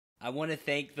I want to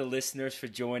thank the listeners for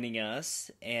joining us,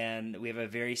 and we have a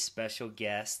very special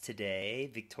guest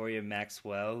today, Victoria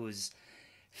Maxwell, who's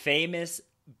famous,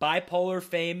 bipolar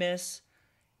famous,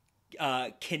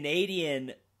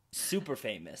 Canadian super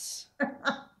famous.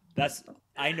 That's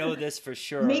I know this for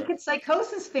sure. Naked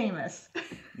Psychosis famous.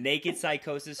 Naked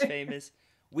Psychosis famous.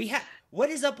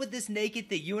 What is up with this naked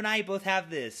thing? You and I both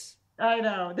have this. I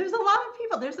know. There's a lot of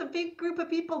people. There's a big group of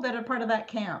people that are part of that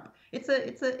camp. It's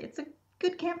a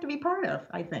good camp to be part of,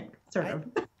 I think, sort I of.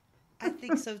 I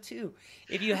think so too.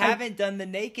 If you haven't done the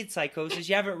naked psychosis,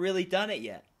 you haven't really done it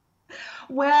yet.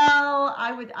 Well,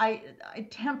 I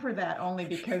temper that only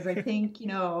because I think,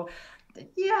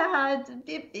 yeah,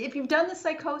 if you've done the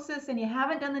psychosis and you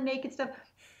haven't done the naked stuff,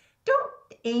 don't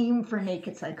aim for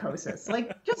naked psychosis.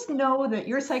 Like, just know that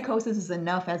your psychosis is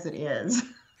enough as it is.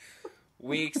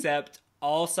 We accept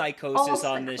all All psychosis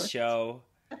on this psychosis. show.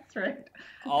 That's right.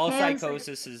 All Hands,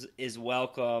 psychosis is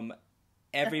welcome.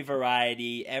 Every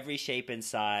variety, every shape and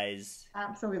size.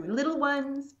 absolutely. Little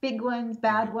ones, big ones,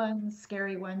 bad ones,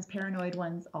 scary ones, paranoid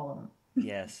ones, all of them.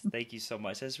 Yes, thank you so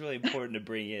much. That's really important to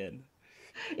bring in.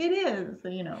 It is,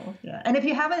 yeah. And if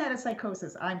you haven't had a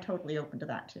psychosis, I'm totally open to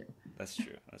that too. That's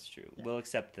true. That's true. Yeah. We'll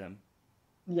accept them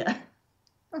Yeah.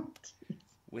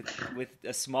 with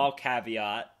a small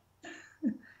caveat,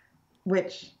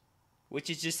 Which, which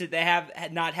is just that they have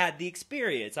had not had the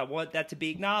experience. I want that to be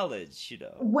acknowledged.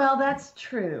 well, that's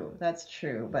true. That's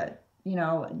true. But,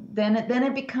 then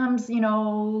it becomes,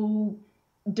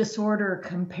 disorder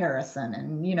comparison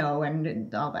and,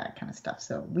 and all that kind of stuff.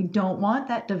 So we don't want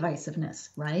that divisiveness,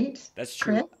 right, That's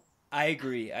Chris? true. I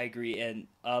agree. I agree. And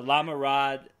Lama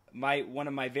Rod, one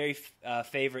of my very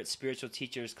favorite spiritual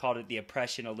teachers, called it the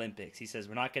oppression Olympics. He says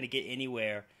we're not going to get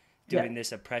anywhere Yeah. doing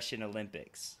this oppression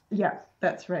Olympics. Yeah,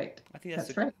 that's right. I think that's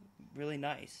That's right. really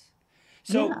nice.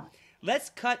 So Yeah. let's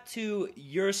cut to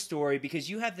your story, because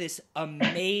you have this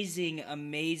amazing,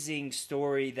 amazing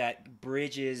story that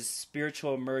bridges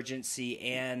spiritual emergency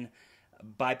and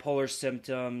bipolar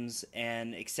symptoms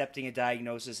and accepting a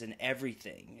diagnosis and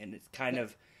everything. And it's kind Yeah.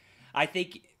 of, I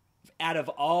think, out of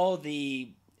all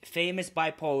the famous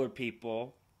bipolar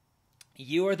people,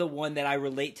 you are the one that I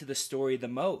relate to the story the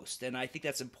most. And I think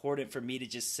that's important for me to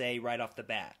just say right off the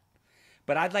bat.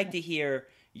 But I'd like to hear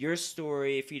your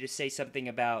story, for you to say something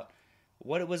about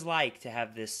what it was like to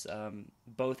have this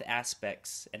both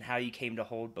aspects and how you came to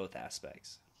hold both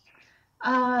aspects.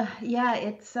 Yeah,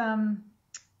 it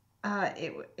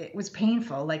was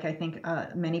painful, like I think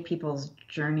many people's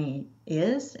journey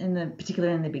is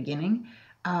particularly in the beginning,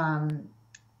 um,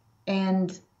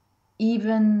 and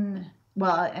even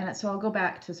well, and so I'll go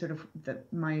back to sort of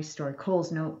my story.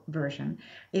 Cole's Note version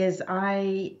is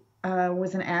I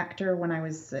was an actor when I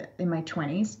was in my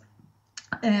 20s,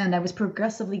 and I was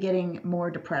progressively getting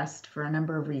more depressed for a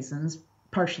number of reasons,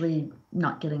 partially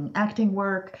not getting acting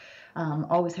work.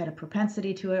 Always had a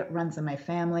propensity to it, runs in my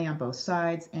family on both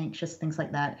sides, anxious, things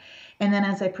like that. And then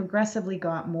as I progressively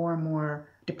got more and more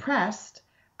depressed,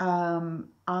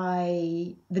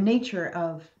 the nature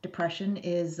of depression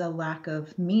is a lack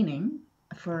of meaning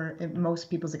for most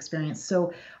people's experience.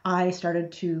 So I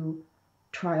started to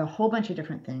try a whole bunch of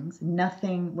different things.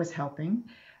 Nothing was helping.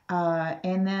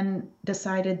 And then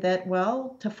decided that,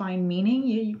 well, to find meaning,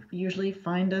 you usually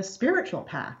find a spiritual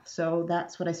path. So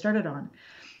that's what I started on.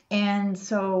 And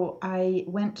so I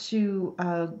went to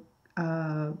a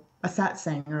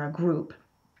satsang, or a group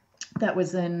that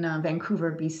was in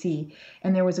Vancouver, BC.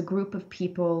 And there was a group of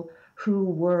people who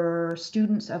were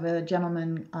students of a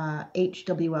gentleman,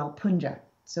 H.W.L. Punja,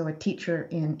 so a teacher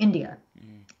in India.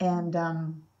 And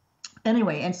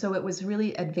anyway, and so it was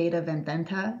really Advaita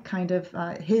Vedanta kind of.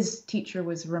 His teacher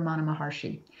was Ramana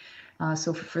Maharshi.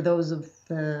 So for those of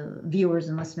the viewers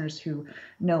and listeners who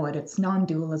know it, it's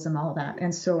non-dualism, all that.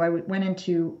 And so I went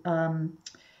into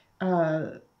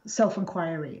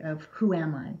self-inquiry of who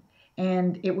am I?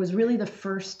 And it was really the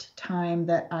first time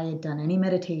that I had done any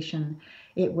meditation.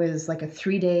 It was like a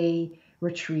 3-day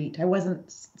retreat. I wasn't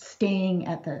staying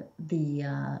at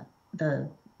the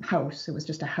house. It was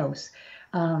just a house.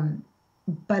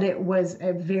 But it was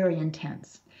very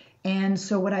intense. And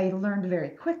so what I learned very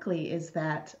quickly is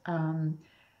that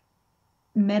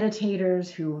meditators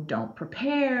who don't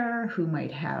prepare, who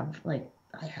might have, like,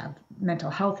 I have mental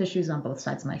health issues on both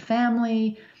sides of my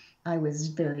family. I was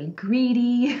very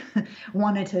greedy,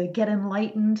 wanted to get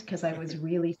enlightened because I was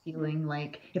really feeling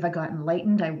like if I got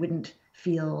enlightened, I wouldn't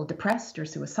feel depressed or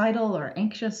suicidal or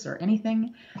anxious or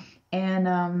anything.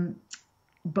 And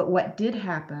but what did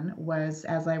happen was,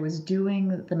 as I was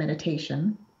doing the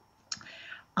meditation,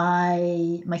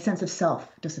 my sense of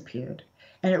self disappeared.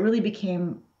 And it really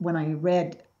became when I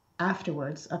read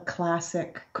afterwards, a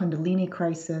classic Kundalini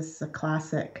crisis, a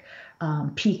classic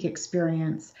peak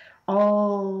experience,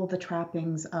 all the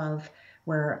trappings of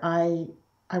where I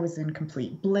was in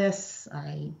complete bliss.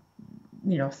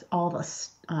 All the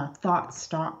thoughts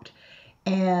stopped.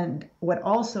 And what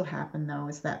also happened, though,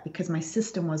 is that because my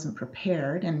system wasn't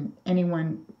prepared, and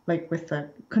anyone, like with the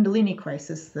Kundalini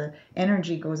crisis, the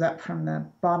energy goes up from the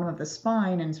bottom of the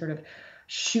spine and sort of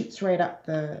shoots right up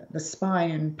the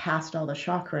spine and past all the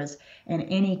chakras, and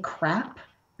any crap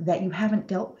that you haven't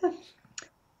dealt with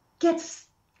gets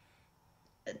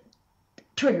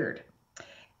triggered.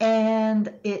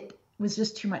 And it was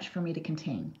just too much for me to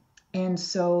contain. And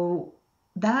so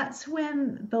that's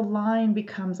when the line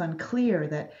becomes unclear,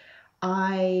 that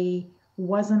I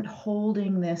wasn't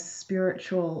holding this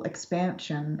spiritual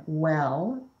expansion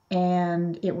well,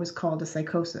 and it was called a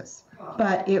psychosis.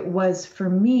 But it was, for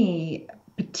me,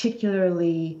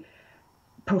 particularly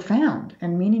profound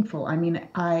and meaningful. I mean,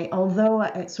 I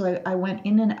went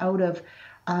in and out of,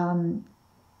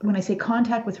 when I say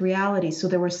contact with reality, so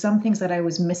there were some things that I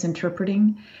was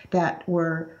misinterpreting that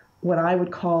were what I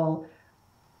would call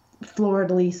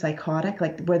floridly psychotic,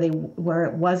 like where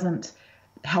it wasn't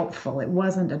helpful, it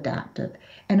wasn't adaptive,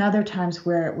 and other times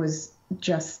where it was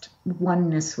just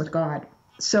oneness with God.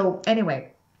 So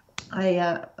anyway,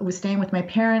 I was staying with my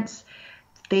parents.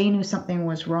 They knew something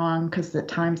was wrong because at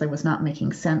times I was not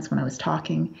making sense when I was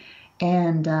talking,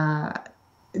 and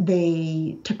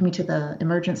they took me to the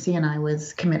emergency, and I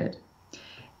was committed.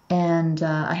 And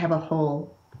I have a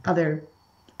whole other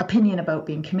opinion about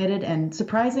being committed, and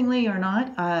surprisingly or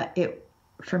not,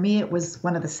 for me it was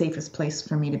one of the safest places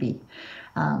for me to be,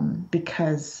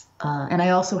 because and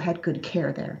I also had good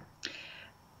care there.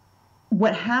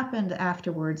 What happened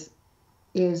afterwards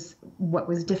is, what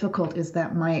was difficult is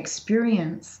that my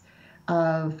experience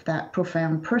of that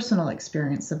profound personal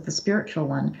experience of the spiritual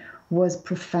one was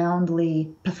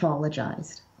profoundly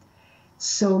pathologized.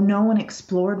 So no one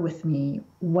explored with me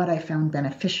what I found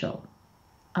beneficial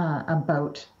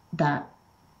about that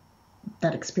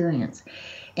experience.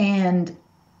 And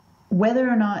whether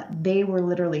or not they were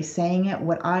literally saying it,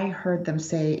 what I heard them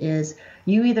say is,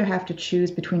 you either have to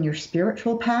choose between your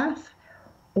spiritual path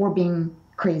or being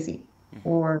crazy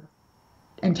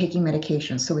and taking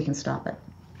medication so we can stop it.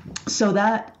 So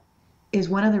that is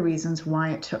one of the reasons why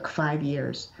it took 5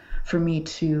 years for me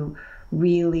to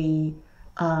really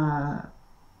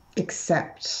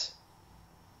accept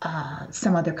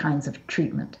some other kinds of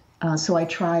treatment. So I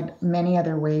tried many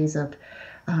other ways of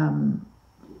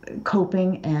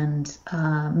coping and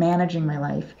managing my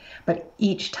life, but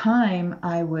each time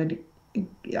I would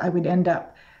end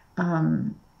up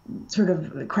sort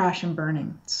of crash and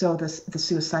burning. So the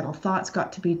suicidal thoughts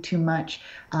got to be too much.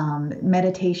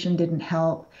 Meditation didn't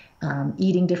help.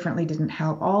 Eating differently didn't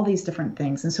help. All these different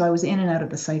things, and so I was in and out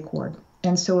of the psych ward.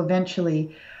 And so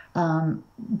eventually,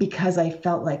 because I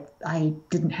felt like I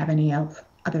didn't have any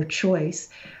other choice,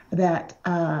 that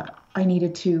I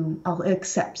needed to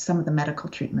accept some of the medical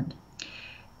treatment.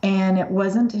 And it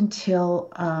wasn't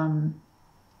until, and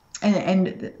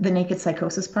the naked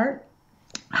psychosis part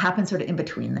happened sort of in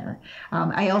between there.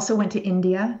 I also went to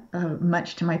India,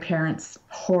 much to my parents'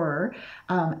 horror,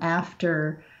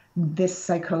 after this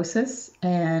psychosis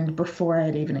and before I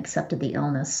had even accepted the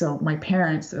illness. So my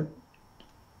parents,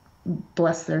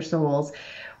 bless their souls,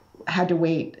 had to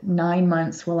wait 9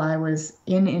 months while I was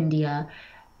in India.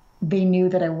 They knew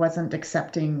that I wasn't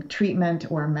accepting treatment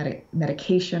or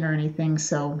medication or anything,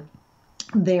 so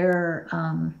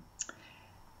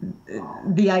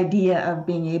the idea of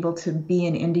being able to be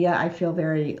in India, I feel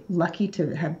very lucky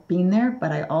to have been there,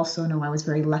 but I also know I was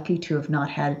very lucky to have not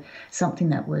had something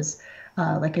that was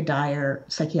like a dire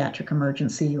psychiatric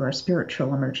emergency or a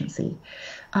spiritual emergency.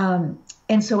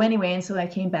 And so I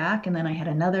came back, and then I had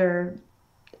another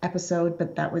episode,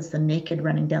 but that was the naked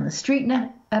running down the street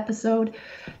episode.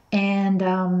 And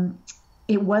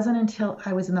it wasn't until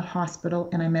I was in the hospital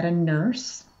and I met a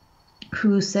nurse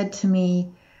who said to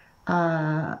me,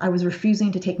 I was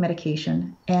refusing to take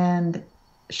medication, and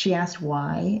she asked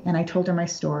why, and I told her my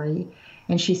story,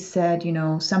 and she said,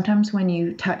 sometimes when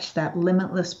you touch that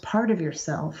limitless part of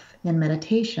yourself in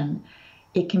meditation,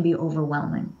 it can be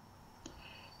overwhelming.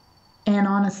 And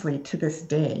honestly, to this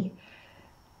day,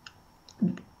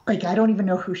 I don't even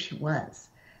know who she was,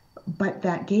 but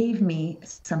that gave me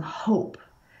some hope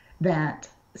that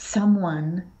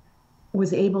someone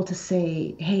was able to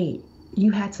say, hey,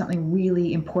 you had something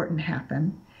really important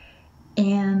happen,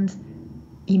 and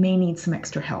you may need some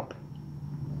extra help.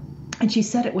 And she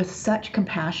said it with such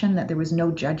compassion that there was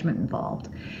no judgment involved.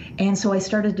 And so I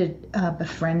started to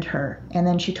befriend her. And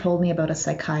then she told me about a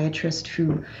psychiatrist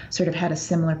who sort of had a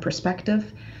similar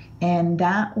perspective. And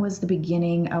that was the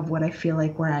beginning of what I feel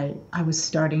like where I was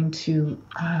starting to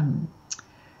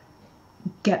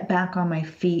get back on my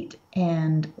feet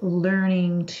and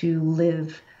learning to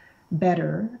live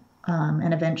better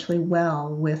and eventually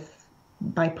well with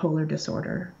bipolar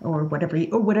disorder or whatever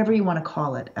you want to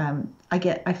call it.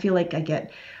 I feel like I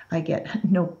get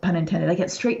no pun intended. I get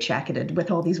straitjacketed with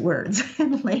all these words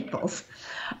and labels.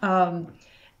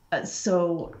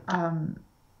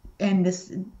 And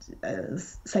this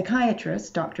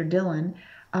psychiatrist, Dr. Dillon,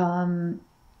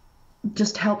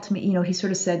 just helped me. He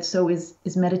sort of said, "So is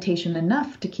meditation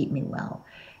enough to keep me well?"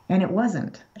 And it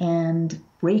wasn't. And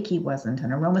Reiki wasn't,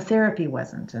 and aromatherapy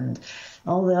wasn't, and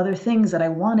all the other things that I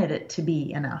wanted it to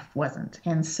be enough wasn't.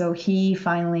 And so he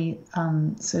finally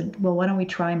said, "Well, why don't we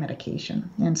try medication?"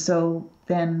 And so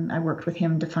then I worked with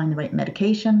him to find the right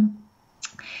medication.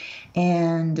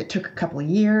 And it took a couple of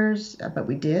years, but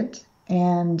we did.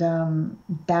 And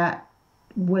that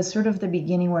was sort of the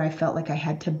beginning where I felt like I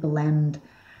had to blend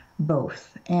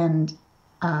both. And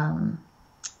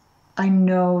I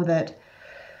know that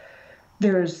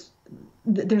there's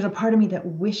a part of me that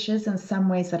wishes in some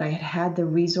ways that I had the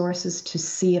resources to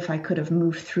see if I could have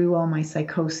moved through all my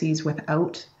psychoses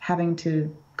without having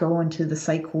to go into the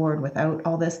psych ward, without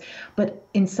all this. But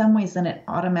in some ways, then it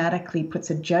automatically puts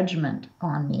a judgment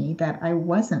on me that I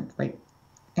wasn't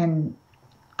and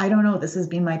I don't know, this has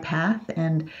been my path.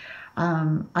 And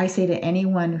I say to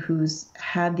anyone who's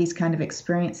had these kind of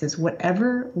experiences,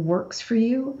 whatever works for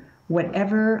you,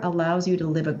 whatever allows you to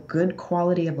live a good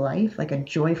quality of life, like a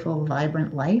joyful,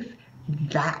 vibrant life,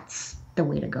 that's the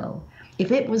way to go.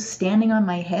 If it was standing on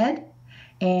my head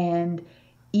and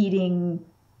eating,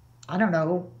 I don't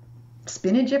know,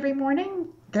 spinach every morning,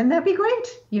 then that'd be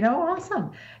great,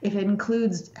 awesome. If it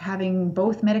includes having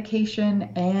both medication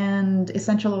and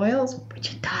essential oils,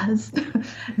 which it does,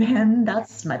 then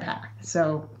that's my path.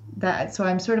 So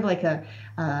I'm sort of like a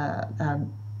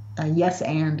yes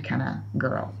and kind of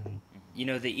girl.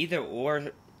 The either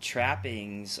or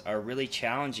trappings are really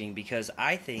challenging because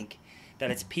I think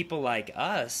that it's people like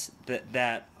us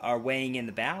that are weighing in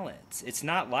the balance. It's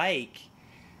not like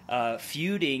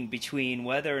feuding between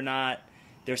whether or not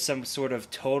there's some sort of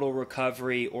total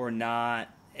recovery or not.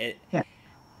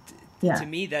 To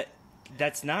me,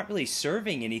 that's not really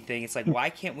serving anything. It's like,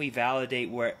 why can't we validate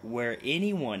where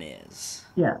anyone is?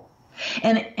 Yeah.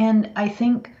 And I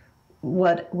think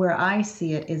where I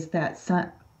see it is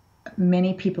that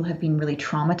many people have been really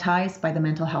traumatized by the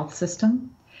mental health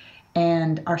system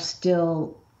and are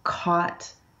still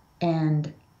caught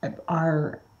and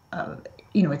are,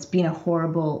 it's been a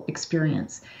horrible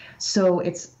experience. So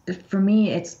for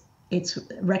me, it's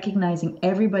recognizing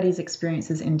everybody's experience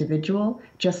is individual,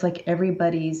 just like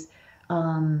everybody's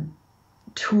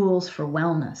tools for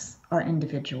wellness are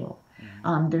individual.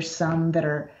 Mm-hmm. There's some that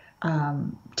are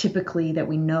typically that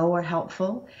we know are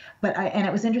helpful. And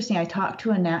it was interesting. I talked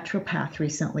to a naturopath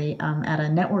recently at a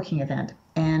networking event,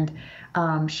 and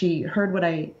she heard what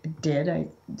I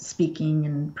did, speaking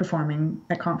and performing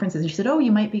at conferences. She said, "Oh,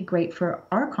 you might be great for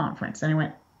our conference." And I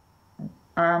went,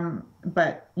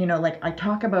 but I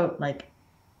talk about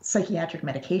psychiatric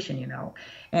medication,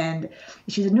 and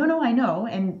she said, no, I know.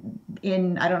 And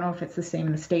I don't know if it's the same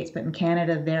in the States, but in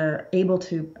Canada, they're able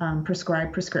to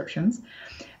prescribe prescriptions.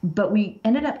 But we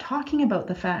ended up talking about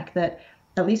the fact that,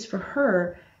 at least for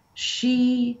her,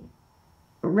 she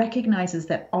recognizes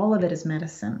that all of it is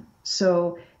medicine.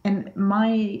 So, and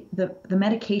the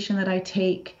medication that I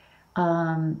take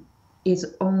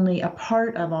is only a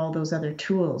part of all those other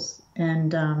tools.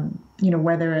 And,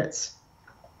 whether it's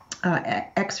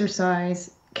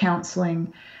exercise,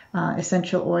 counseling,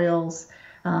 essential oils,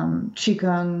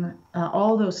 qigong,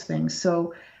 all those things.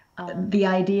 So the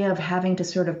idea of having to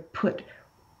sort of put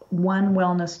one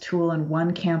wellness tool in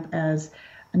one camp as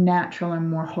natural and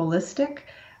more holistic,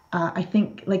 I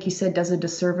think, like you said, does a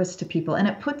disservice to people.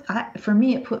 And for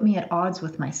me, it put me at odds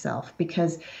with myself,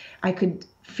 because I could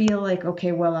feel like,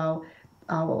 okay, well,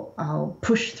 I'll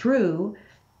push through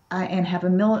and have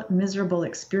a miserable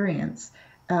experience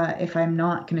if I'm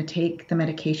not going to take the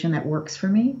medication that works for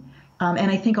me. And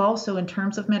I think also in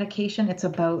terms of medication, it's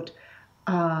about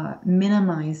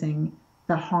minimizing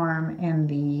the harm and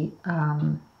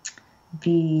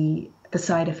the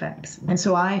side effects. And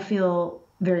so I feel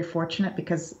very fortunate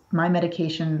because my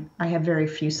medication, I have very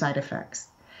few side effects,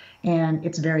 and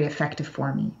it's very effective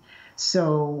for me.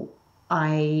 So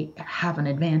I have an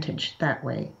advantage that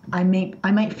way. I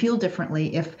might feel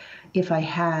differently if I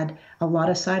had a lot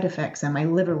of side effects and my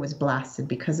liver was blasted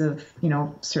because of,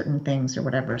 certain things or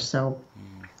whatever. So,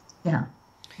 yeah.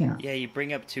 Yeah. Yeah, you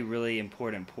bring up two really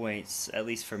important points, at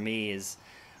least for me, is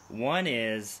one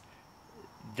is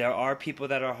there are people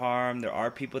that are harmed, there are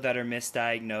people that are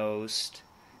misdiagnosed,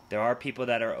 there are people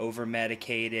that are over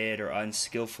medicated or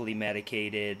unskillfully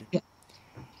medicated. Yeah.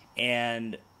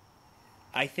 And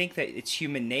I think that it's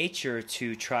human nature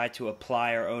to try to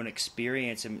apply our own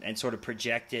experience and sort of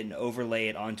project it and overlay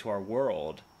it onto our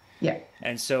world. Yeah.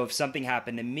 And so if something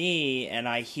happened to me and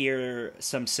I hear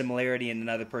some similarity in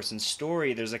another person's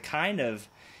story, there's a kind of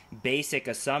basic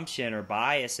assumption or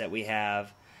bias that we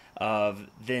have of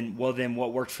then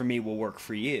what worked for me will work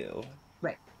for you.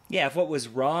 Right. Yeah, if what was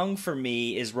wrong for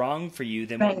me is wrong for you,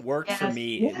 then Right. what worked for Yes.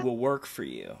 me Yeah. will work for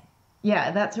you.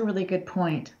 Yeah, that's a really good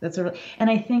point. And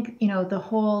I think, the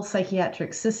whole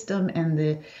psychiatric system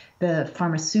and the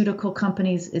pharmaceutical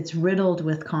companies, it's riddled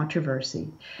with controversy.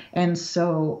 And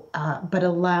so, but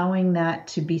allowing that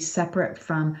to be separate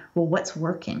from, well, what's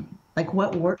working? Like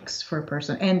what works for a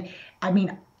person? And I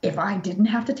mean, if I didn't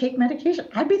have to take medication,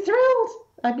 I'd be thrilled.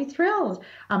 I'd be thrilled,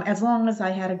 as long as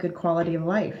I had a good quality of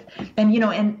life. And,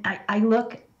 and I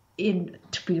look in,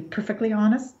 to be perfectly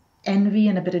honest, envy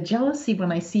and a bit of jealousy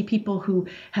when I see people who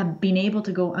have been able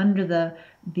to go under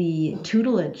the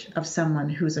tutelage of someone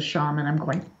who's a shaman. I'm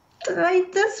going,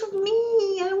 that's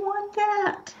me. I want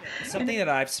that. Something that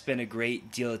I've spent a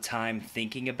great deal of time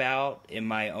thinking about in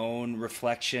my own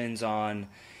reflections on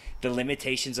the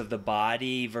limitations of the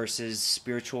body versus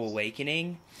spiritual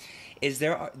awakening is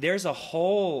there's a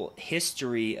whole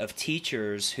history of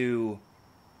teachers who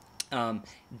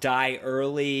die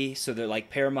early. So they're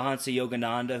like Paramahansa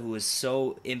Yogananda, who was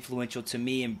so influential to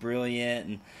me and brilliant,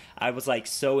 and I was like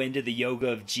so into the yoga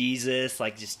of Jesus,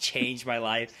 like just changed my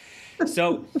life.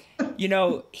 So,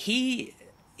 he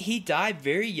died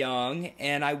very young,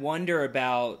 and I wonder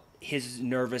about his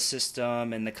nervous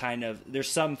system and the kind of, there's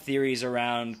some theories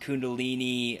around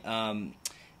Kundalini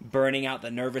burning out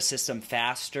the nervous system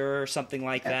faster or something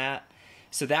like that.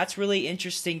 So that's really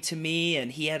interesting to me,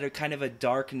 and he had a kind of a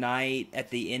dark night at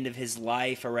the end of his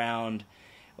life around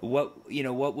what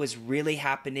was really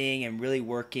happening and really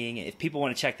working. If people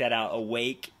want to check that out,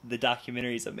 Awake, the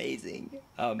documentary is amazing.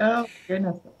 Oh,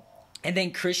 goodness. And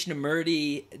then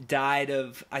Krishnamurti died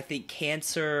of, I think,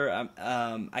 cancer.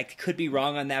 I could be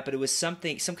wrong on that, but it was some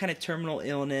kind of terminal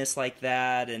illness like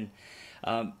that. And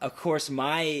of course,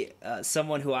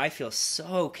 someone who I feel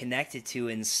so connected to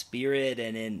in spirit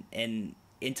and in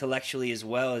intellectually as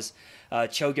well as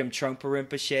Chogyam Trungpa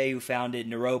Rinpoche, who founded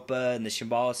Naropa and the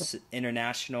Shambhala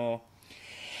International.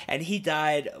 And he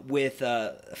died with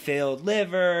a failed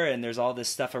liver, and there's all this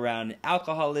stuff around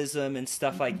alcoholism and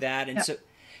stuff like that. And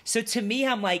so to me,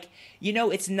 I'm like,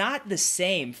 it's not the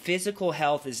same. Physical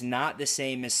health is not the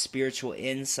same as spiritual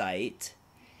insight.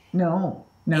 No.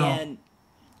 And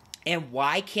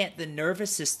why can't the nervous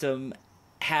system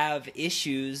have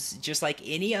issues just like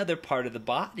any other part of the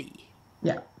body?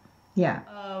 Yeah.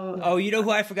 Oh, you know who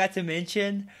I forgot to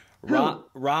mention?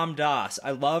 Ram Dass.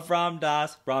 I love Ram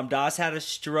Dass. Ram Dass had a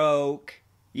stroke.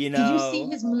 Did you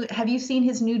see have you seen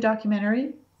his new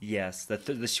documentary? Yes,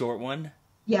 the short one.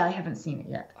 Yeah, I haven't seen it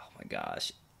yet. Oh my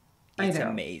gosh, it's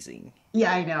amazing.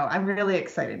 Yeah, I know. I'm really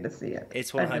excited to see it.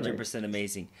 It's 100%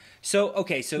 amazing. So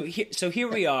okay, so here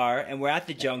we are, and we're at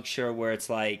the juncture where it's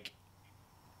like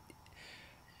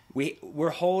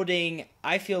we're holding.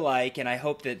 I feel like, and I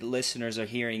hope that listeners are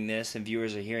hearing this and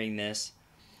viewers are hearing this,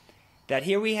 that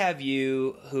here we have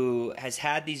you who has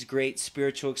had these great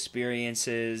spiritual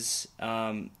experiences,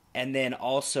 and then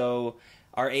also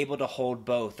are able to hold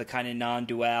both, the kind of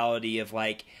non-duality of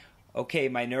like, okay,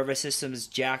 my nervous system's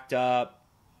jacked up,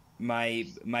 my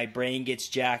brain gets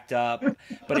jacked up,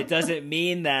 but it doesn't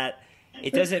mean that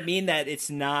it's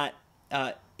not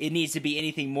it needs to be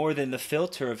anything more than the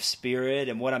filter of spirit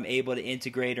and what I'm able to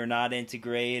integrate or not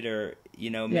integrate, or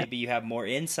maybe you have more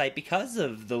insight because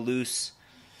of the loose.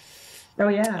 Oh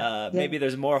yeah. Maybe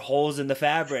there's more holes in the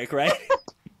fabric, right?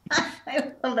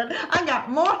 I love that. I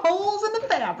got more holes in the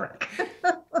fabric.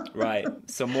 Right.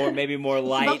 So maybe more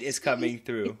light is coming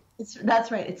through.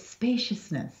 That's right. It's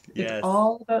spaciousness. Yes. It's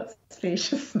all about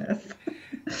spaciousness.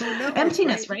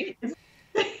 Emptiness, right?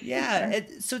 Yeah.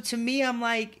 So to me, I'm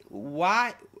like,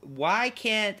 why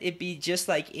can't it be just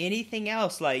like anything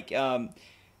else? Like,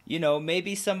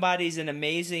 maybe somebody's an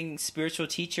amazing spiritual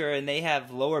teacher and they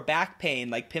have lower back pain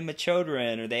like Pema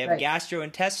Chodron, or they have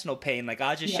gastrointestinal pain like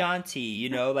Aja Shanti,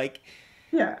 like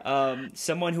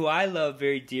someone who I love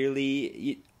very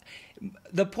dearly.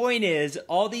 The point is,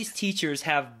 all these teachers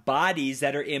have bodies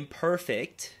that are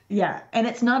imperfect. Yeah, and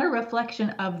it's not a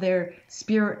reflection of their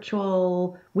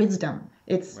spiritual wisdom.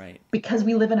 It's Right. because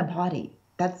we live in a body.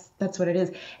 That's what it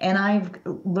is. And I've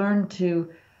learned to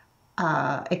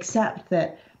accept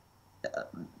that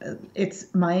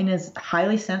mine is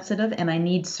highly sensitive, and I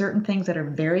need certain things that are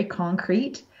very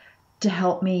concrete to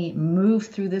help me move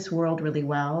through this world really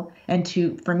well, and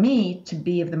for me to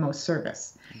be of the most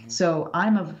service. So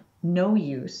I'm of no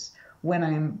use when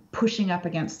I'm pushing up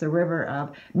against the river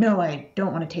of, no, I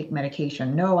don't want to take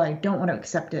medication. No, I don't want to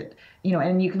accept it.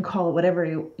 And you can call it whatever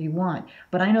you want.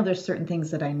 But I know there's certain things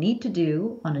that I need to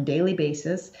do on a daily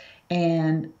basis.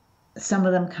 And some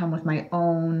of them come with my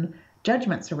own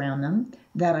judgments around them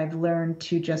that I've learned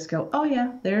to just go, oh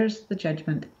yeah, there's the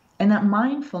judgment. And that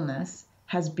mindfulness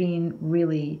has been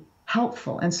really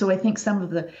helpful. And so I think some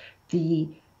of the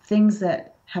things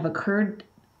that have occurred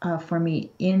for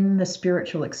me in the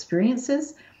spiritual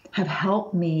experiences have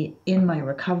helped me in my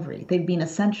recovery. They've been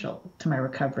essential to my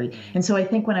recovery. And so I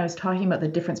think when I was talking about the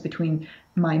difference between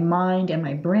my mind and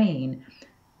my brain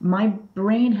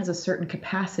has a certain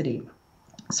capacity,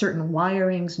 certain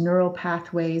wirings, neural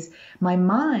pathways. My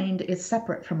mind is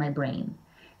separate from my brain.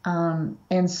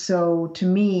 And so to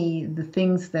me, the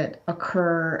things that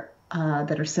occur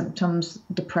that are symptoms,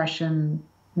 depression,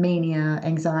 mania,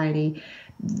 anxiety,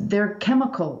 they're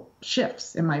chemical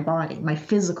shifts in my body, my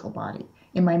physical body.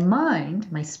 In my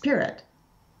mind, my spirit,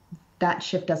 that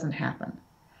shift doesn't happen.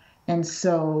 And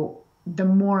so the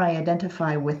more I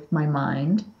identify with my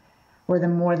mind, or the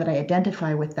more that I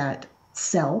identify with that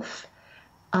self,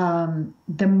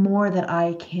 the more that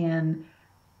I can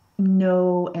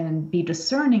know and be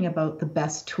discerning about the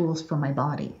best tools for my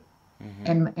body.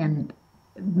 And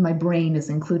my brain is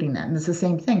including that. And it's the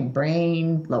same thing,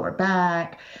 brain, lower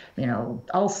back,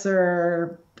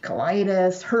 ulcer,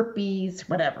 colitis, herpes,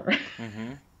 whatever.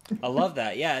 I love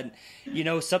that. Yeah.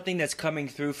 And, something that's coming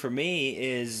through for me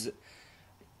is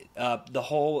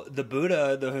the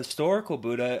Buddha, the historical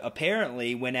Buddha,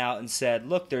 apparently went out and said,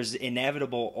 look, there's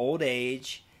inevitable old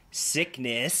age,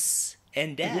 sickness,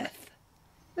 and death.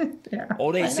 Yeah,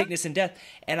 old age, sickness, and death.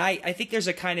 And I think there's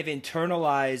a kind of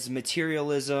internalized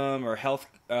materialism or health,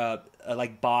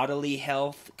 like bodily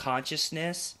health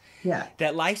consciousness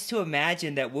that likes to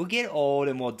imagine that we'll get old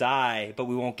and we'll die, but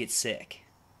we won't get sick.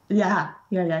 Yeah.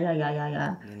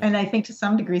 And I think to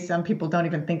some degree, some people don't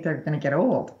even think they're going to get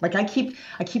old. Like I keep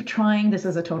trying, this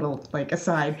is a total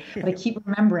aside, but I keep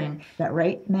remembering that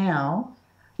right now,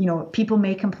 people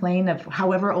may complain of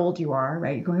however old you are,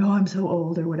 right? You're going, oh, I'm so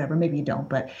old or whatever. Maybe you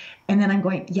don't, and then I'm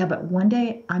going, yeah, but one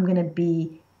day I'm going to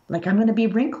be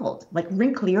wrinkled, like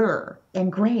wrinklier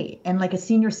and gray and like a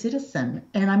senior citizen.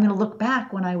 And I'm going to look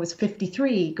back when I was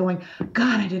 53 going,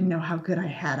 God, I didn't know how good I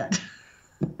had it.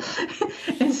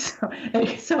 and so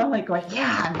I'm like going,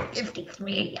 yeah, I'm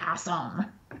 53, awesome.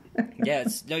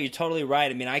 Yes, no, you're totally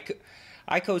right. I mean,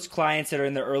 I coach clients that are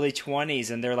in their early 20s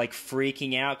and they're like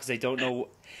freaking out because they don't know.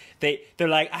 They're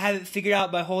like, I haven't figured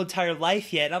out my whole entire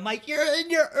life yet. And I'm like, you're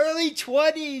in your early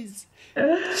 20s.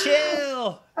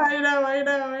 Chill. I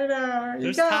know.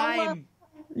 There's time.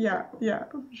 Yeah,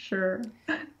 sure.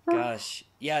 Gosh,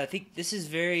 yeah. I think this is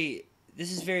very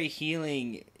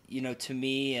healing, to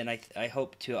me, and I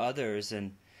hope to others.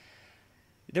 And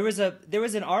there was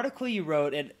an article you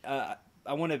wrote, and I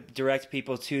want to direct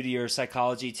people to your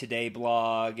Psychology Today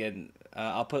blog, and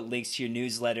I'll put links to your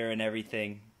newsletter and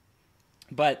everything.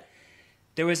 But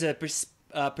there was a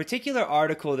particular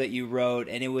article that you wrote,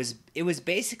 and it was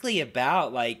basically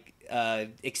about like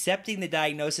accepting the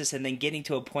diagnosis and then getting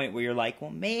to a point where you're like,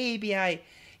 well, maybe I've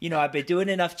been doing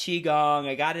enough qigong,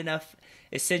 I got enough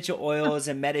essential oils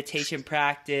and meditation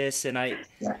practice, and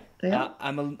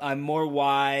I'm more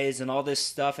wise and all this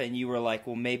stuff. And you were like,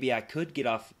 well, maybe I could get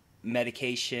off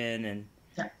medication. And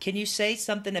can you say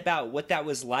something about what that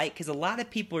was like? Because a lot of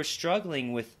people are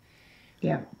struggling with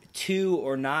to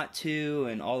or not to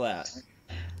and all that.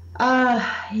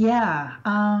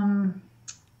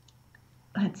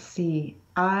 Let's see.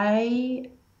 I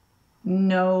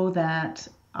know that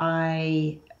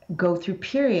I go through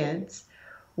periods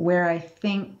where I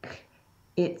think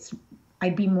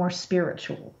I'd be more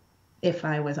spiritual if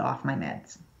I was off my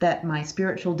meds, that my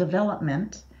spiritual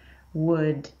development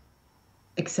would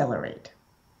accelerate.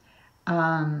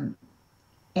 And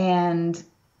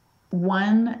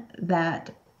one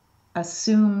that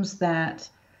assumes that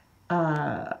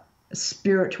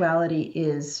spirituality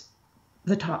is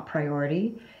the top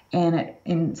priority, and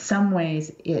in some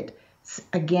ways it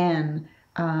again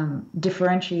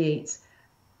differentiates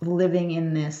living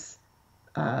in this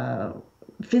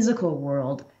physical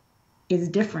world is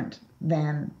different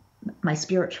than my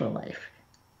spiritual life.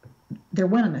 They're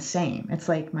one and the same. It's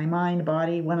like my mind,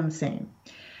 body, one and the same.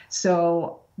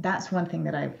 So that's one thing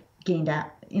that I've gained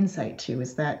insight to,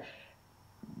 is that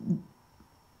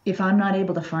if I'm not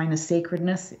able to find the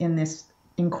sacredness in this,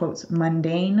 in quotes,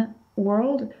 mundane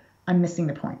world, I'm missing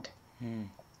the point.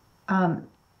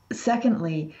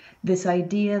 Secondly, this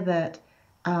idea that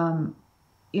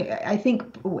I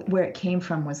think where it came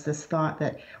from was this thought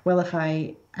that, well, if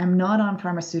I am not on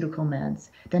pharmaceutical meds,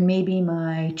 then maybe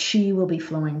my chi will be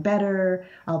flowing better.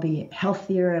 I'll be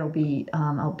healthier. I'll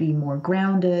be more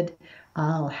grounded.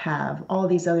 I'll have all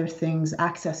these other things,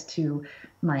 access to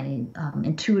my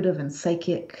intuitive and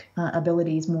psychic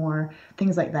abilities more,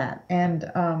 things like that. And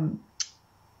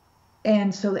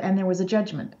there was a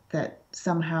judgment that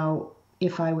somehow,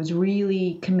 if I was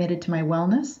really committed to my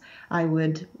wellness, I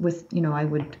would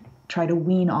try to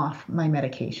wean off my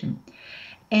medication.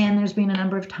 And there's been a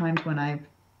number of times when I've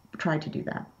tried to do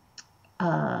that.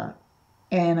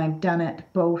 And I've done it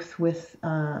both with,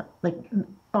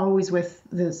 always with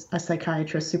a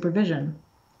psychiatrist supervision.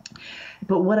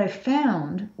 But what I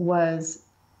found was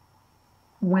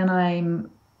when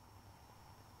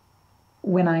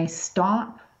I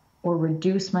stop or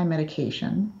reduce my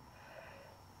medication,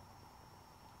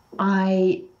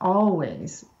 I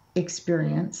always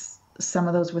experience some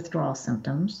of those withdrawal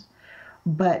symptoms,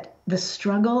 but the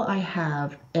struggle I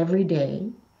have every day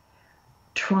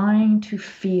trying to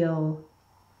feel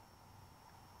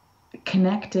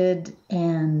connected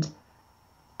and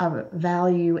of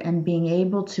value and being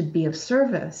able to be of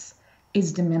service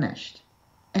is diminished.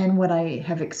 And what I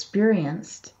have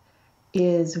experienced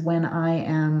is when I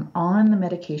am on the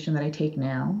medication that I take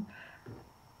now,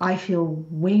 I feel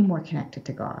way more connected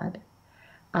to God.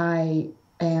 I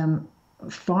am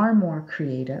far more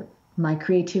creative. My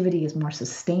creativity is more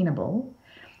sustainable.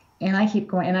 And I keep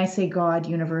going, and I say God,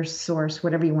 universe, source,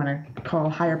 whatever you want to call,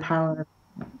 higher power,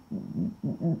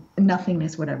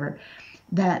 nothingness, whatever,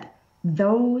 that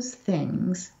those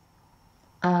things,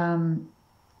 why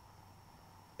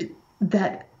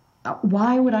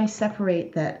would I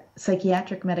separate that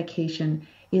psychiatric medication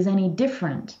is any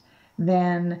different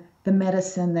than the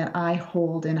medicine that I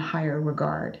hold in higher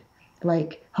regard,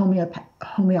 like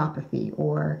homeopathy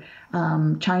or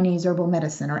Chinese herbal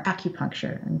medicine or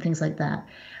acupuncture and things like that.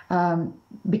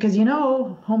 Because,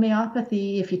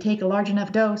 homeopathy, if you take a large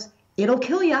enough dose, it'll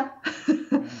kill you.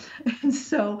 And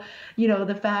so,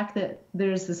 the fact that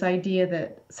there's this idea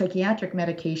that psychiatric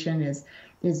medication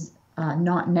is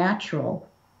not natural,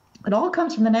 it all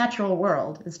comes from the natural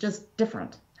world. It's just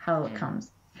different how it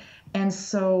comes. And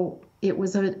so it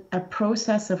was a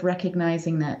process of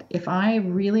recognizing that if I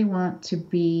really want to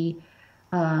be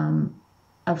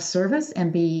of service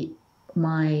and be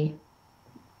my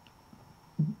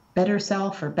better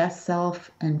self or best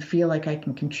self and feel like I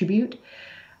can contribute,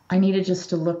 I needed just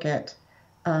to look at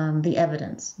the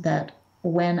evidence that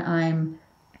when I'm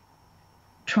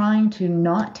trying to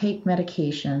not take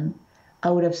medication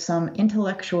out of some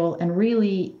intellectual and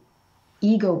really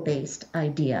ego-based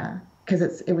idea,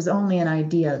 because it was only an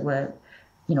idea where,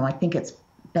 I think it's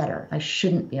better, I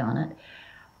shouldn't be on it.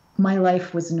 I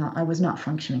was not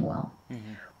functioning well.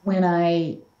 Mm-hmm. When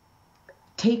I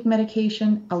take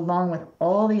medication along with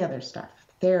all the other stuff,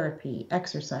 therapy,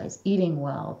 exercise, eating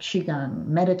well, qigong,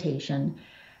 meditation,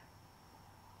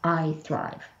 I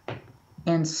thrive.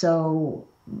 And so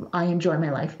I enjoy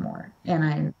my life more and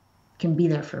I can be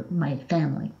there for my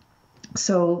family.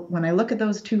 So when I look at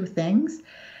those two things,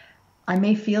 I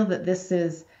may feel that this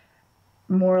is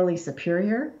morally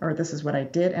superior, or this is what I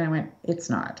did. And I went, it's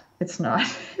not. It's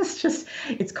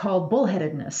called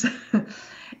bullheadedness.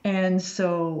 And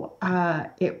so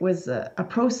it was a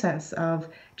process of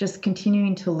just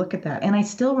continuing to look at that. And I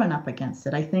still run up against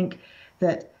it. I think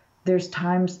that there's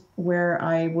times where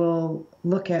I will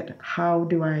look at how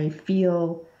do I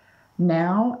feel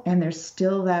now, and there's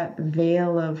still that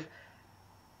veil of,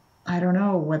 I don't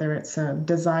know, whether it's a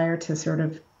desire to sort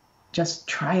of just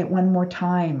try it one more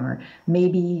time, or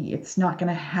maybe it's not going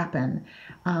to happen.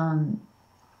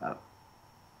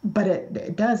 But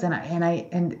it does, and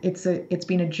it's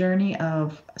been a journey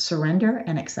of surrender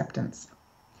and acceptance,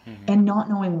 mm-hmm. and not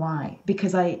knowing why.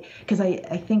 Because I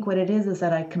think what it is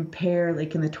that I compare,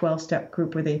 like in the 12-step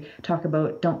group where they talk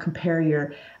about don't compare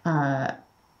your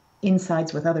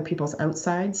insides with other people's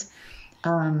outsides.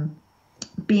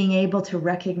 Being able to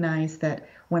recognize that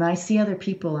when I see other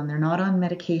people and they're not on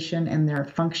medication and they're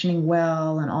functioning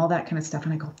well and all that kind of stuff,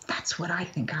 and I go, that's what I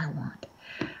think I want,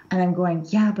 and I'm going,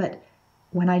 yeah, but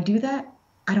when I do that,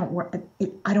 I don't work.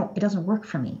 It doesn't work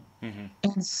for me. Mm-hmm.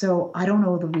 And so I don't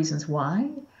know the reasons why,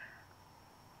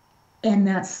 And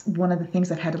that's one of the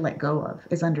things I've had to let go of,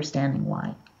 is understanding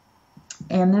why.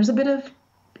 And there's a bit of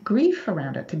grief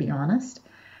around it, to be honest,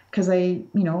 because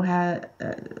had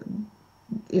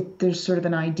there's sort of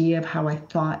an idea of how I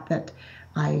thought that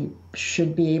I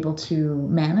should be able to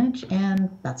manage, and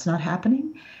that's not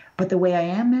happening. But the way I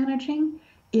am managing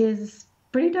is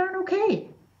pretty darn okay.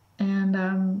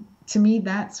 And to me,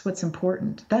 that's what's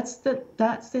important. That's the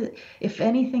if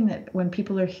anything, that when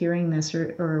people are hearing this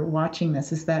or watching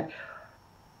this, is that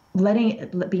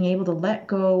being able to let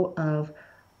go of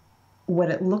what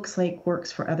it looks like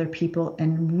works for other people,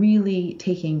 and really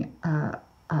taking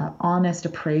honest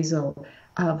appraisal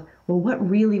of, well, what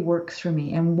really works for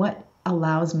me and what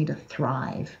allows me to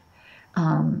thrive.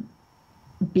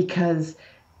 Because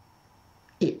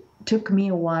it took me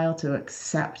a while to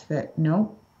accept that,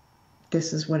 no,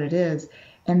 this is what it is.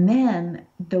 And then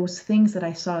those things that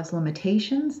I saw as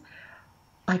limitations,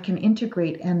 I can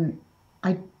integrate, and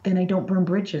I don't burn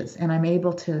bridges, and I'm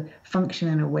able to function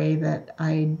in a way that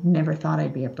I never thought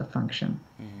I'd be able to function.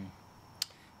 Mm-hmm.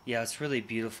 Yeah, it's really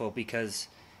beautiful, because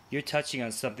you're touching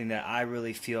on something that I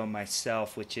really feel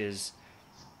myself, which is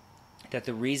that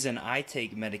the reason I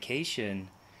take medication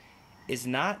is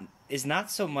not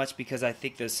so much because I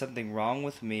think there's something wrong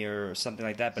with me or something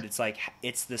like that, but it's like,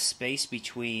 it's the space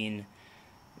between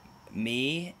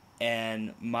me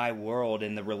and my world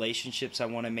and the relationships I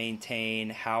want to maintain,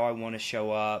 how I want to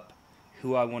show up,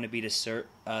 who I want to be to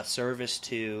service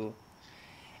to.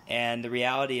 And the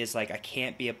reality is, like, I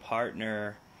can't be a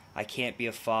partner, I can't be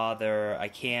a father, I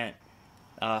can't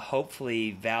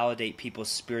hopefully validate people's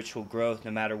spiritual growth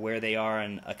no matter where they are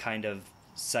in a kind of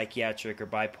psychiatric or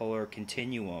bipolar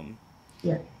continuum.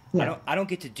 Yeah. Yeah. I don't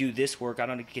get to do this work, I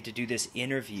don't get to do this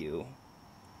interview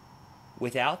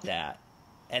without that.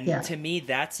 And Yeah. to me,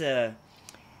 that's and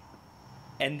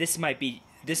this might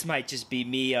just be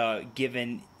me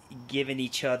giving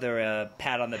each other a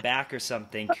pat on the back or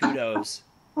something, kudos.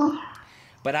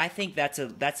 But I think that's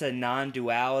a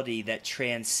non-duality that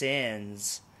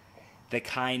transcends the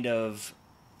kind of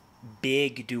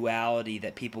big duality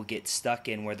that people get stuck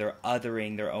in, where they're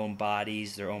othering their own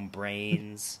bodies, their own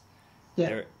brains,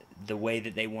 Yeah. the way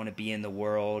that they want to be in the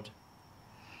world.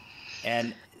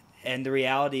 And the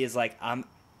reality is, like,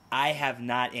 I have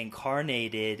not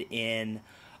incarnated in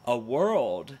a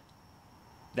world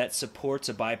that supports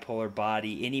a bipolar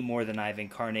body any more than I've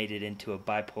incarnated into a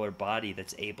bipolar body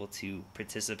that's able to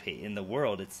participate in the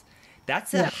world.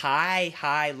 That's a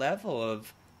high level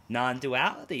of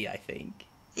non-duality, I think.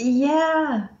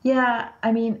 Yeah, yeah.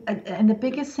 I mean, and the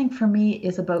biggest thing for me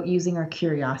is about using our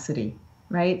curiosity,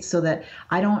 right? So that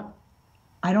I don't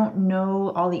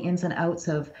know all the ins and outs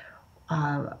of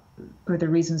or the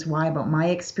reasons why about my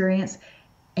experience,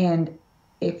 and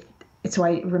so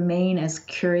I remain as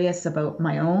curious about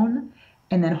my own,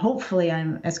 and then hopefully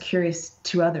I'm as curious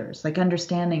to others, like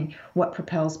understanding what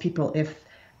propels people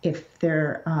if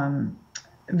they're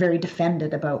very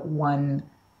defended about one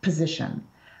position.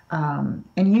 And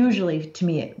usually, to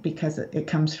me, because it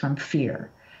comes from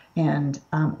fear and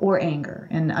or anger,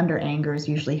 and under anger is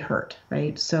usually hurt,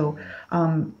 right? So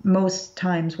most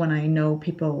times when I know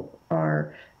people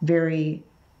are very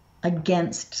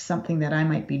against something that I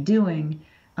might be doing,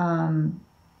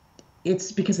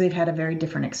 it's because they've had a very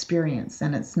different experience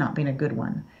and it's not been a good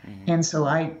one. Mm-hmm. And so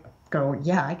I go,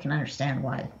 yeah, I can understand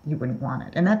why you wouldn't want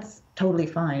it, and that's totally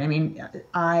fine. I mean,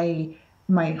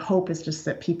 my hope is just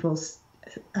that people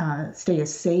stay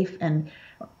as safe and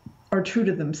are true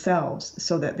to themselves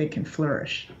so that they can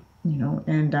flourish, you know.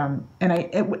 And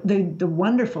the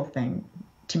wonderful thing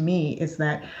to me is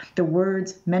that the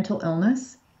words mental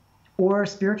illness, or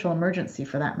spiritual emergency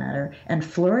for that matter, and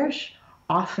flourish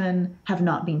often have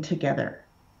not been together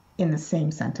in the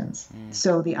same sentence.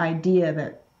 So the idea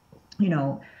that, you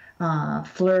know,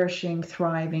 flourishing,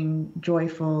 thriving,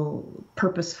 joyful,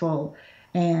 purposeful,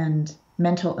 and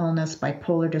mental illness,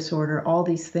 bipolar disorder, all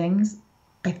these things,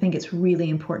 I think it's really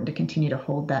important to continue to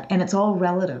hold that. And it's all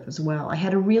relative as well. I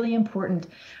had a really important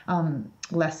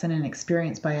lesson and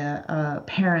experience by a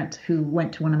parent who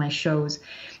went to one of my shows,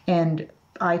 and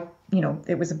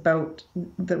it was about,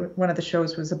 one of the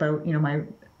shows was about, you know, my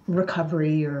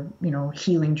recovery or, you know,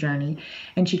 healing journey.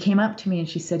 And she came up to me and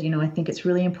she said, you know, I think it's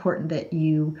really important that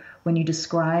when you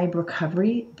describe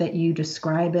recovery, that you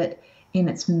describe it in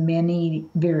its many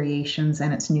variations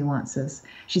and its nuances.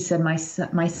 She said, my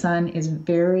son is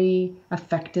very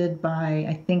affected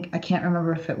by, I can't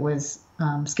remember if it was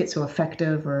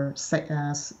schizoaffective or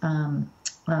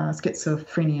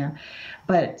schizophrenia,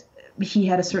 but he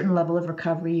had a certain level of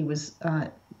recovery. He was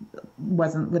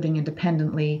wasn't living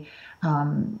independently.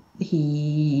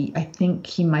 I think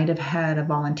he might have had a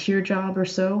volunteer job or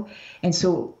so. And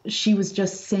so she was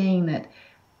just saying that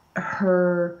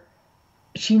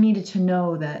she needed to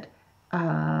know that,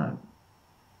 or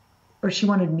she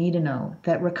wanted me to know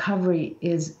that recovery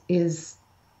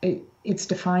it's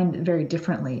defined very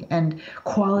differently, and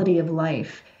quality of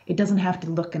life, it doesn't have to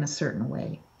look in a certain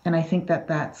way. And I think that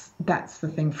that's the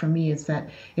thing for me, is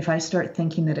that if I start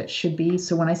thinking that it should be,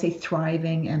 so when I say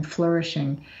thriving and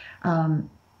flourishing,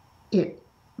 it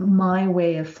my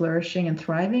way of flourishing and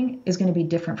thriving is going to be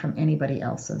different from anybody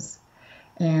else's.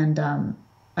 And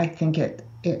I think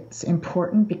it's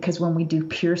important, because when we do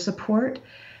peer support,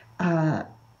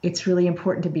 it's really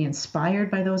important to be inspired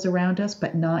by those around us,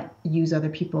 but not use other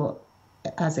people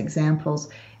as examples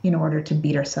in order to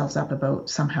beat ourselves up about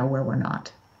somehow where we're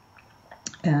not.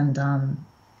 And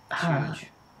huge.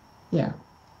 Yeah,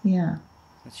 yeah.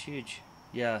 That's huge.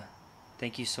 Yeah.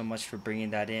 Thank you so much for bringing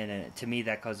that in. And to me,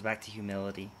 that goes back to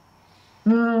humility.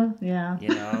 Yeah. You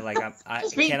know, like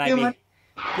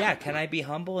can I be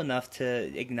humble enough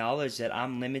to acknowledge that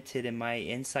I'm limited in my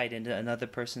insight into another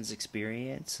person's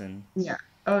experience? And Yeah.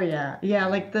 Oh yeah. Yeah.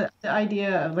 Like the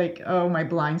idea of like, oh, my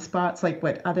blind spots, like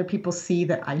what other people see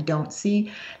that I don't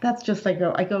see. That's just like,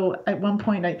 I go at one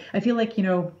point, I feel like,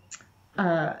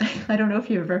 I don't know if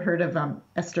you've ever heard of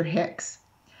Esther Hicks.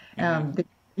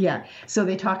 Yeah. So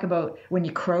they talk about when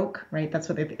you croak, right? That's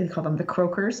what they call them, the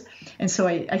croakers. And so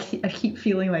I keep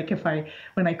feeling like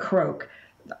when I croak,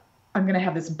 I'm going to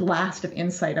have this blast of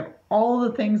insight of all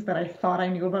the things that I thought I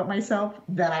knew about myself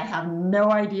that I have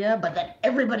no idea, but that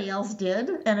everybody else did.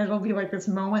 And it'll be like this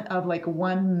moment of like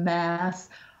one mass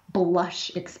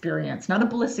blush experience, not a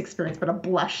bliss experience, but a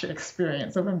blush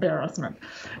experience of embarrassment.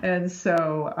 And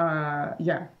so,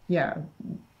 yeah.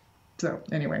 So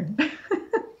anyway.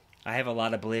 I have a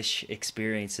lot of blish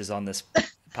experiences on this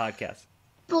podcast.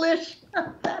 Blish.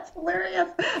 That's hilarious.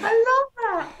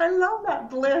 I love that.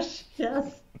 Blish.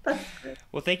 Yes. That's great.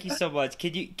 Well, thank you so much.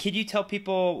 Could you tell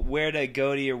people where to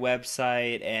go to your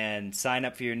website and sign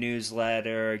up for your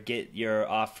newsletter, get your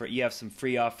offer? You have some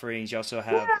free offerings. You also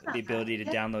have the ability to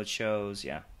download shows.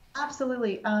 Yeah.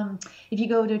 Absolutely. If you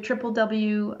go to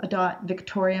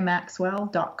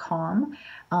www.victoriamaxwell.com,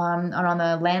 and on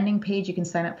the landing page, you can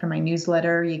sign up for my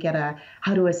newsletter. You get a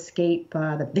how to escape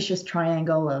the vicious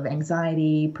triangle of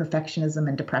anxiety, perfectionism,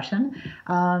 and depression.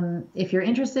 If you're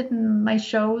interested in my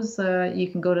shows, you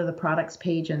can go to the products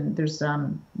page, and there's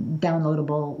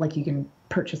downloadable, like you can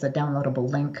purchase a downloadable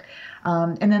link.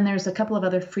 And then there's a couple of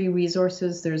other free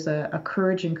resources. There's a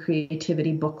courage and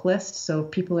creativity book list. So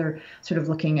if people are sort of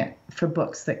looking for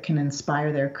books that can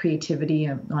inspire their creativity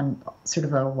on sort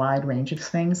of a wide range of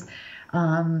things.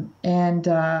 And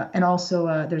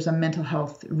also there's a mental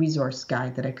health resource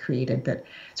guide that I created that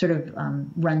sort of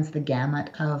runs the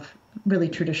gamut of really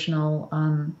traditional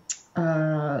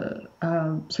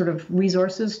sort of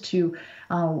resources to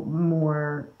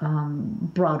more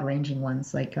broad-ranging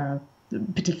ones, like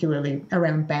particularly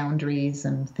around boundaries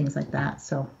and things like that.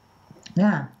 So,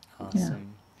 yeah. Awesome. Yeah.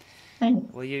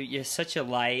 Thanks. Well, you're such a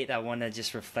light. I want to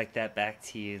just reflect that back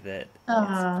to you, that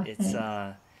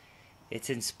it's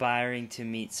inspiring to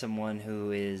meet someone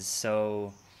who is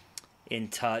so in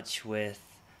touch with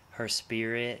her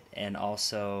spirit, and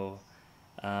also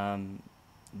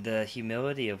the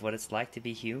humility of what it's like to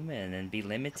be human and be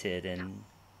limited. And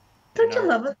don't you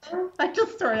love it though? I think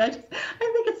it's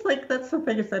like, that's the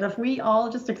thing, is that if we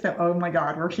all just accept, oh my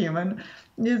God, we're human,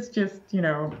 it's just,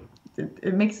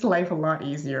 it makes life a lot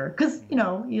easier, because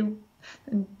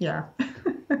yeah.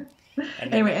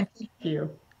 Anyway, and thank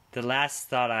you. The last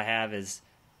thought I have is,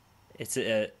 it's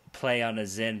a play on a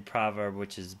Zen proverb,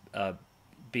 which is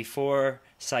before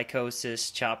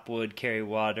psychosis, chop wood, carry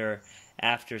water.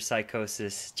 After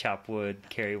psychosis, chop wood,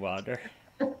 carry water.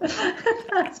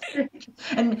 That's great.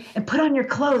 And put on your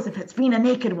clothes if it's being a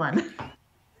naked one.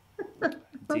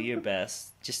 Do your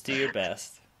best. Just do your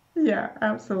best. Yeah,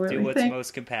 absolutely. Do what's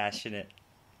most compassionate.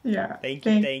 Yeah. Thank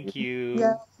you.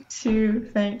 Yeah, you too.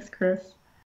 Thanks, Chris.